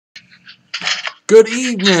Good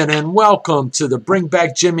evening and welcome to the Bring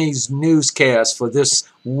Back Jimmy's newscast for this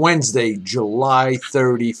Wednesday, July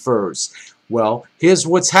 31st. Well, here's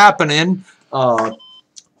what's happening.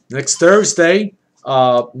 Next Thursday,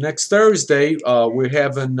 we're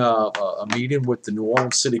having a meeting with the New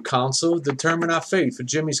Orleans City Council to determine our fate for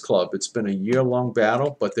Jimmy's Club. It's been a year-long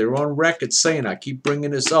battle, but they're on record saying, I keep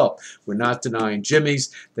bringing this up, we're not denying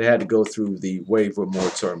Jimmy's. They had to go through the waiver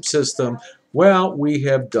moratorium system. Well, we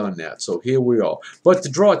have done that, so here we are. But to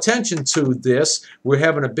draw attention to this, we're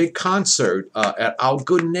having a big concert at our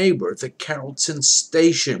good neighbor, the Carrollton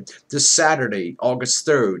Station, this Saturday, August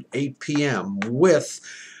 3rd, 8 p.m. with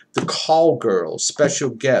the Call Girls, special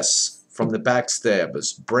guests from the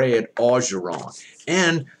Backstabbers, Brad Orgeron,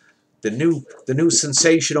 and the new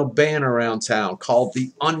sensational band around town called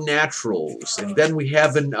the Unnaturals. And then we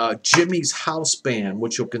have Jimmy's House Band,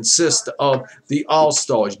 which will consist of the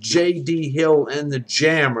All-Stars, J.D. Hill and the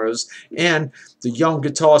Jammers, and the young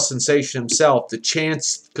guitar sensation himself, the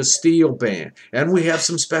Chance Castile Band. And we have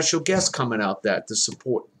some special guests coming out that to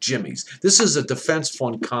support Jimmy's. This is a defense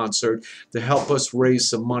fund concert to help us raise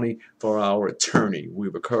some money for our attorney.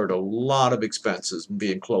 We've incurred a lot of expenses in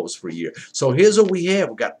being closed for a year. So here's what we have.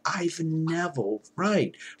 We've got Ivan Neville,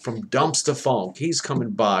 right, from Dumpster Funk. He's coming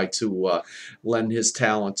by to lend his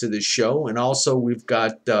talent to this show. And also we've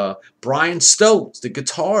got Brian Stokes, the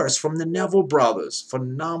guitarist from the Neville Brothers,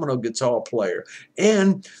 phenomenal guitar player.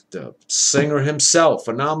 And the singer himself,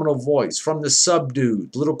 phenomenal voice, from the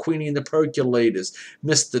Subdued, Little Queenie and the Percolators,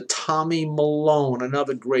 Mr. Tommy Malone,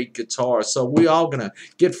 another great guitar. So we all going to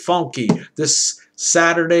get funky this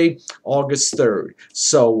Saturday, August 3rd.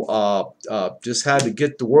 So just had to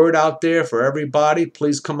get the word out there for everybody.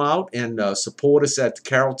 Please come out and support us at the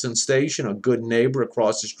Carrollton Station, a good neighbor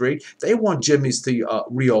across the street. They want Jimmy's to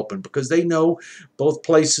reopen because they know both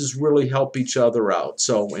places really help each other out.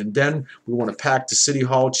 So, and then we want to pack the City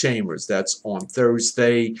Hall chambers. That's on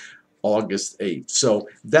Thursday, August 8th. So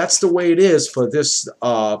that's the way it is for this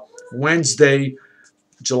Wednesday,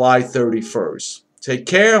 July 31st. Take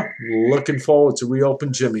care. Looking forward to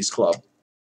reopen Jimmy's Club.